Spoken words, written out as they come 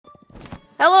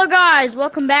Hello guys,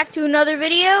 welcome back to another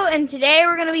video, and today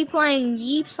we're going to be playing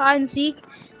Yeep's Hide and Seek,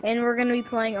 and we're going to be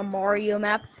playing a Mario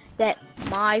map that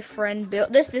my friend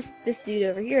built. This dude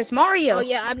over here is Mario. Oh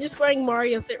yeah, I'm just wearing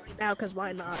Mario fit right now because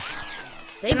why not?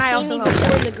 They've And I seen also me help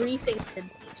before in the griefing vid.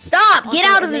 Stop! Also, Get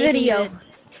out of the amazing video. vid.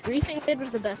 Griefing vid was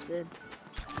the best vid.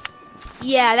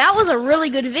 Yeah, that was a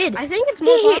really good vid. I think it's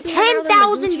more He hit popular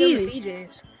now than the 10,000 Gucci and the views.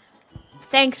 PJs.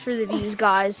 Thanks for the views,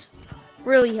 guys.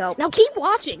 Really helped. Now keep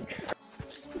watching.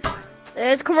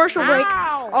 It's commercial break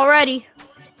already.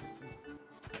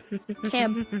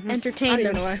 Cam, I entertain don't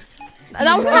them. know why.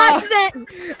 That was an accident.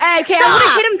 Okay,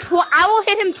 I will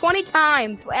hit him 20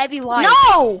 times for every like.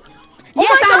 No! Yes, Oh my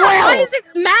God, I why will. is it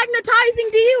magnetizing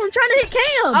to you? I'm trying to hit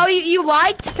Cam. Oh, you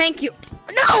liked? Thank you.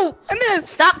 No, I missed.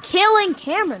 Stop killing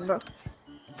Cameron, bro.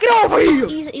 Get over here.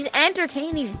 He's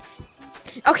entertaining.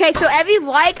 Okay, so every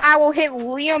like, I will hit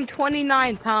Liam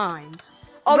 29 times.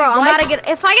 Oh, Bro, you I'm like? about to get.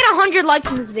 If I get 100 likes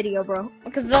in this video, bro,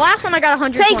 because the last one I got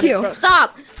 100. Thank you. Bro.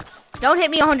 Stop. Don't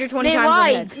hit me 120 They times. on the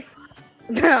liked. head.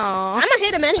 No. I'm gonna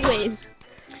hit him anyways.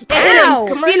 Ow.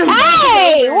 Commercial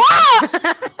Hey, break. what?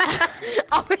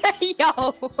 Oh,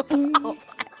 yo.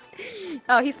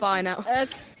 Oh, he's fine now.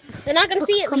 They're not gonna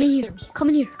see it. Come in here. Come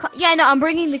in here. Yeah, no, I'm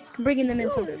bringing them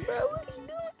in. So,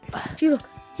 gee, look.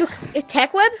 Is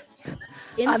Tech Web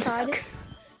inside it?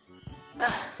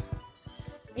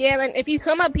 Yeah, then if you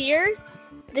come up here,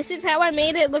 this is how I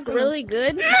made it look really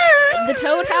good. The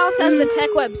Toad House has the Tech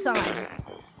Web sign.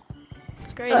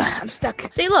 It's great. I'm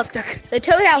stuck. See, look. The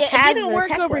Toad House Yeah, has it didn't the work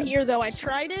Tech over Web. here though. I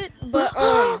tried it, but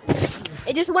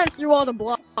it just went through all the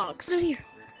blocks.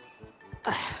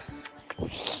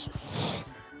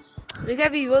 There's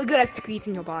gotta be really good at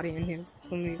squeezing your body in here. For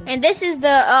some reason. And this is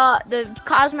the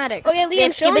cosmetics. Oh yeah, They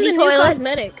have Liam, show me the Skibbity new toilet.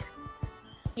 cosmetic.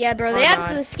 Yeah, bro, Oh, they have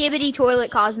God. the Skibbity toilet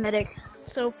cosmetic.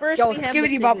 So first Yo, we have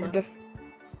skibbity the bubble. Sigma.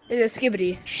 It's a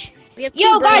skibbity. We have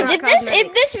Yo, two guys, burner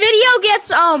if this video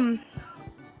gets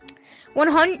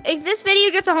 100, if this video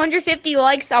gets 150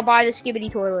 likes, I'll buy the Skibbity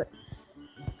toilet.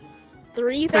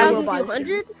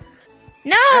 3,200.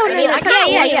 No, I no, mean, no, I kinda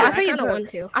yeah, want to. yeah. I thought you kinda broke. want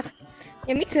to.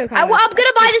 Yeah, me too. I'm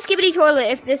gonna buy the Skibbity toilet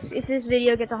if this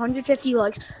video gets 150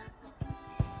 likes.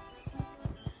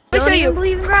 Let me show Don't you. even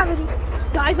believe in gravity.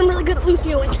 Guys, I'm really good at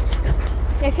Lucioing.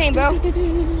 Yeah, same, bro.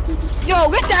 Yo,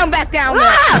 get down, back down.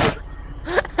 Ah!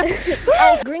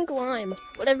 Oh, Grink Lime,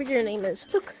 whatever your name is.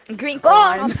 Look, Green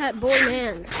top card. hat boy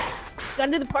man.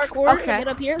 Gotta do the parkour to Okay. get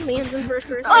up here. Liam's in first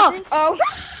person. I think. Oh.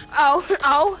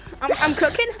 I'm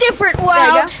cooking. Different There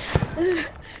world. you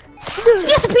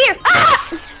Disappear. Ah!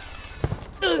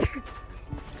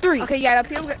 3. Okay, yeah, up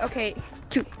here. Okay,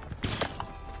 2.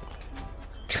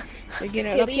 Get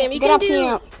Yeah, Liam, you Get can up do.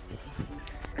 here.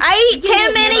 I ate You can 10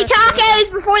 do it mini never.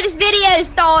 tacos before this video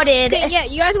started. Okay, yeah,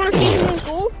 you guys want to see something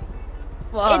cool?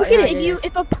 Well, It's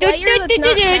if a player that's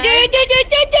not tagged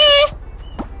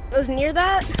goes near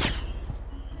that.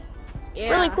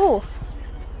 Yeah. Really cool.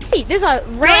 Hey, there's a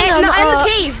Random. random. No, in the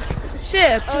cave.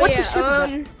 Ship. Oh, What's yeah, the ship about?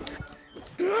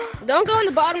 Don't go in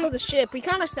the bottom of the ship. We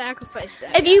kind of sacrificed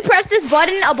that. If you press this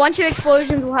button, a bunch of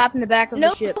explosions will happen in the back of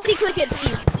the ship. Nobody click it,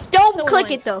 please. Don't so click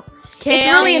annoying. it though. Cam, It's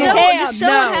really Just annoying. just show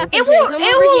what happens. It will. Come It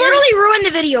over will here. literally ruin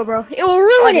the video, bro. It will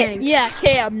ruin it. dang. Yeah,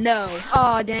 Cam, no.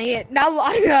 Oh, dang it. Now,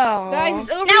 no. Guys, it's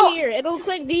over Now- here. It'll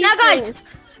click these now, guys, things.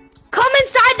 Come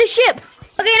inside the ship.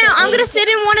 Okay, now I'm gonna sit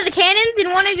in one of the cannons,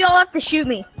 and one of y'all have to shoot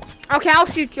me. Okay, I'll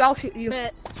shoot you.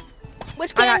 Bet.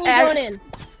 Which I got cannon you Ed. going in?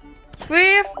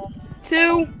 3,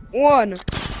 2, 1.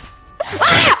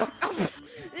 Ah!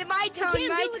 My turn. can't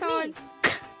My do it turn.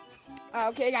 Oh,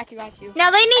 okay, got you.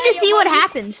 Now they need Hey, to see yo, what buddy.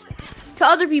 happens to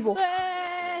other people.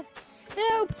 Help.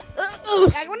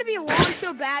 I want to be long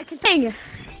so bad. Dang.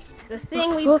 The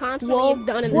thing we've Whoa, constantly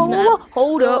done in this Whoa, map. whoa, whoa.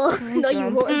 Hold up. No, you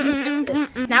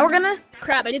won't. Now we're gonna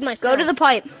Crap, I did my go to the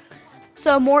pipe.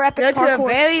 So more epic That's a parkour.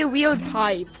 very weird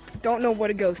pipe. Don't know what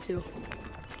it goes to.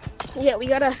 Yeah, we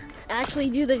gotta actually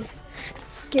do the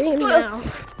game now.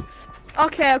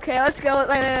 Okay, let's go.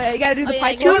 You gotta do the yeah,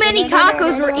 pipe. Too many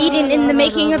tacos were eaten in the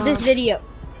making of this video.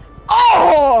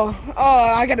 Oh,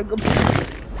 I gotta go.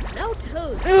 No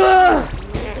toad. Ugh.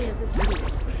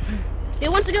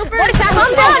 Who wants to go first? What is that?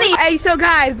 Come down here. Hey, so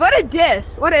guys, what is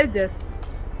this? What is this?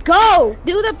 Go.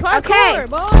 Do the parkour, Okay.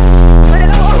 boy. What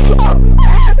is,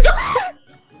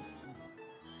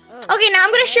 Okay, now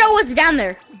I'm gonna show what's down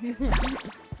there.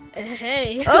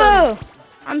 Hey. Oh,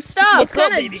 I'm stuck. It's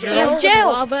kind of jail. with Jail.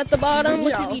 Lava at the bottom,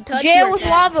 which if you touch Jail you're with dead.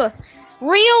 lava.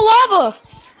 Real lava.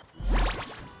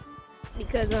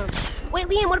 Because wait,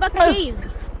 Liam, what about the cave?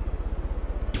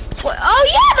 What? Oh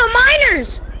yeah, the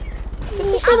miners.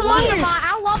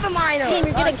 I love the minor. Damn,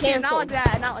 you're getting Not canceled. like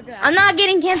that. Not like that. I'm not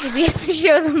getting canceled. We have to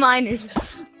show the miners.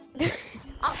 Yeah,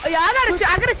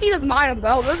 I gotta see this minor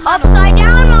though. This minor- Upside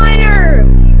down miner.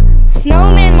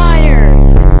 Snowman miner.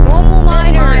 Normal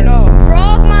miner.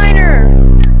 Frog miner.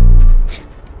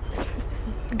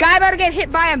 Guy about to get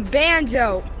hit by a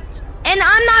banjo. And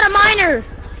I'm not a miner.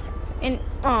 And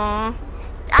I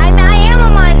am a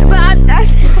miner, but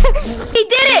he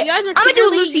did it. You guys are I'm gonna do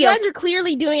clearly- Lucio. You guys are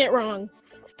clearly doing it wrong.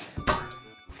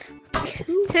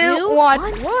 2, 1.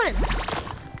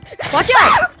 Watch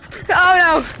out. Oh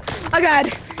no! Oh god!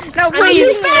 No, Too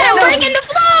please! fat. I'm No. breaking the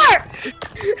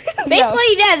floor. Basically,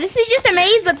 yeah, this is just a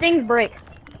maze, but things break.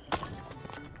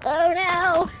 Oh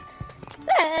no!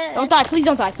 Don't die. Please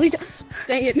don't die. Please don't.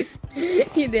 Dang it!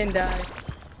 He didn't die.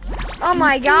 Oh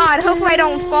my god! Hopefully I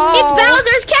don't fall. It's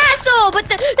Bowser's castle, but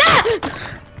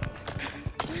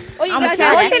Oh, you I'm guys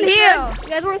excited. want What's in here? You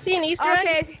guys want to see an Easter egg?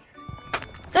 Okay.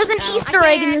 there's an No, Easter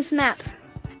I egg in can't. this map.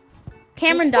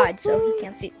 Cameron died, so he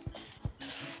can't see.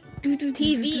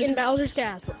 TV in Bowser's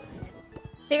Castle.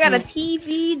 They got a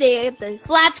TV. They have the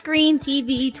flat screen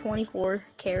TV, 24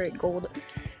 karat gold.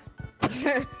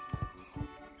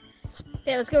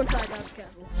 Yeah, let's go inside Bowser's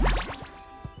Castle.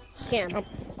 Cam.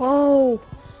 Whoa!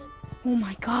 Oh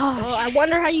my gosh! Oh, I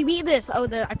wonder how you beat this. Oh,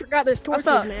 I forgot there's torches,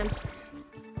 up? man.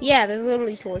 Yeah, there's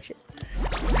literally torches.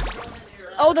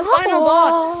 Oh, the final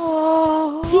boss.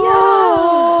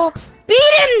 Oh!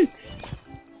 Beat him!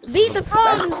 Beat the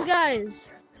frogs, guys.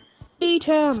 Beat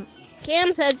him!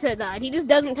 Cam's headset died. He just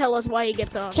doesn't tell us why he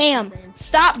gets off. Cam, That's insane.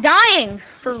 stop dying!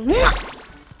 For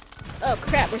Oh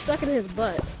crap, we're stuck in his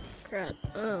butt. Crap.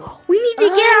 Oh. we need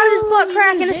to get out of his butt he's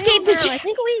crack in and jail escape this. now.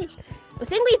 I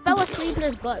think we fell asleep in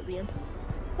his butt, Liam.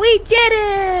 We did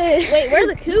it! Wait, where are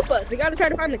the Koopas? We gotta try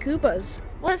to find the Koopas.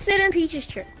 Let's sit in Peach's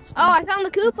chair. Oh, I found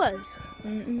the Koopas.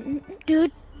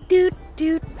 Dude, dude,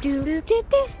 dude, dude, dude,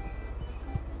 dude.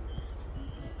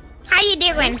 How you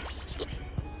doing?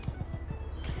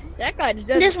 That guy just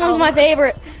does. This one's my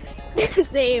favorite.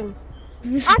 Same. I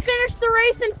finished the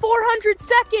race in 400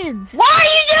 seconds. Why are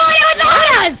you doing it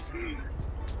without us?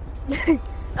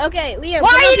 Okay, Liam. Why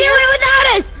come are you up here. doing it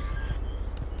without us?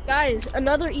 Guys,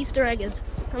 another Easter egg is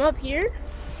come up here,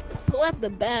 pull out the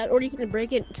bat, or you can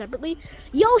break it separately.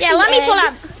 Yoshi Yeah, let me egg. pull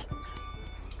out.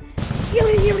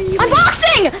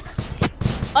 Unboxing!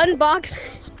 Unbox.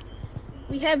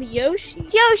 We have Yoshi.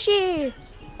 Yoshi.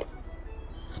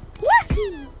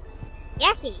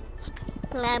 Yoshi.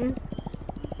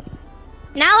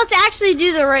 Now let's actually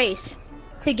do the race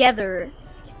together.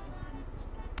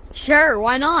 Sure,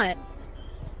 why not?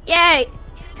 Yay!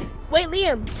 Wait,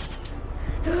 Liam.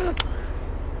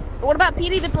 What about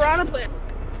Petey the piranha plant?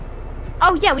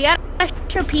 Oh yeah, we gotta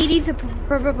show Petey the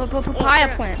papaya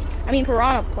crap. plant. I mean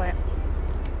piranha plant.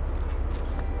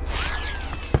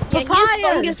 Yeah, he has Papayas.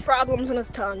 fungus problems on his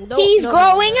tongue. Don't- He's no,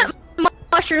 growing no, no.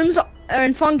 mushrooms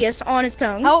and fungus on his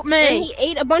tongue. Help And me. he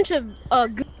ate a bunch of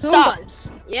Stop. Goombas.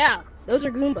 Yeah, those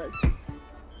are Goombas.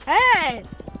 Hey.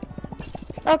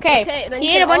 Okay, Okay, then he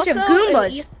you ate a can bunch of also-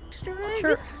 Goombas. Easter egg,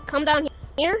 Sure. Come down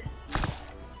here.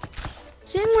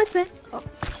 Sing with me. Oh.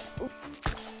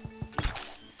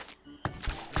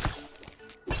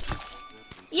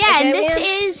 Yeah, Okay, and this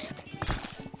Liam? is.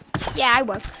 Yeah, I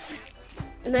was.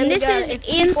 And And we this got- is if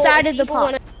people- inside if of the people pot.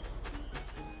 wanna-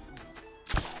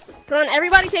 Come on,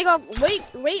 everybody take off.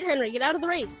 Wait, Henry, get out of the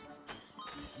race.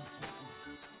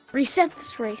 Reset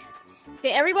this race.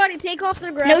 Okay, everybody take off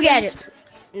their No grapples. gadgets.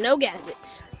 No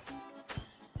gadgets.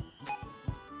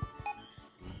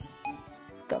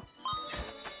 Go.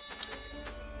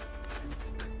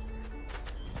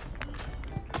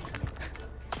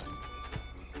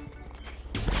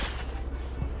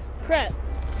 Crap.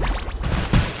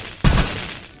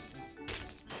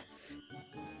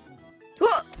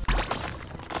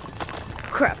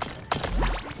 Crap.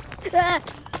 Ah,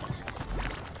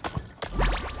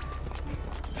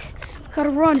 Gotta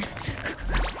run.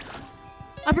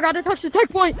 I forgot to touch the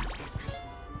checkpoint.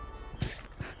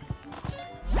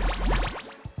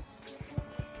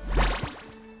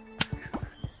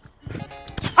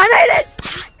 I made it!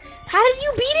 How did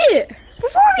you beat it?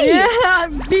 Before me! Yeah,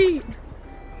 I'm beat.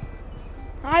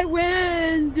 I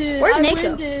win. Where's I Nate go?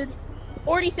 winded.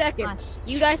 40 seconds.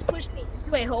 You guys pushed me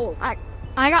into a hole.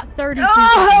 I got 32 seconds.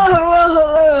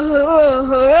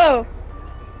 Oh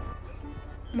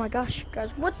my gosh,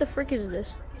 guys, what the frick is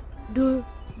this? Is Is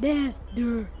that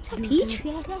Peach?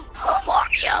 Oh,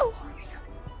 Mario!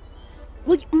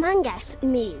 Look, mangas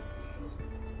me.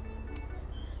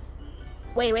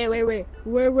 Wait.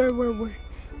 Where?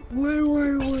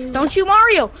 Don't shoot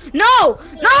Mario! No!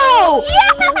 No!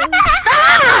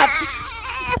 Stop!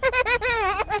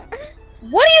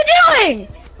 What are you doing?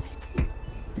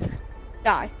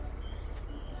 Die.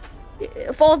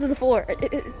 Fall to the floor.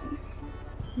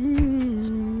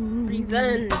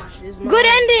 Revenge is mine. Good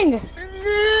ending.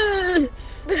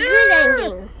 The good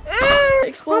ending. Oh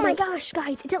Explode. my gosh,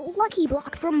 guys! It's a lucky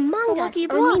block from Among It's a Us. lucky I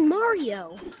block. mean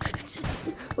Mario.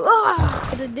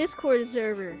 Ah, It's a Discord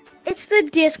server. it's the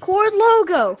Discord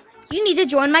logo. You need to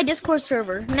join my Discord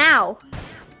server now.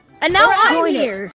 And now Or I'm join it. here.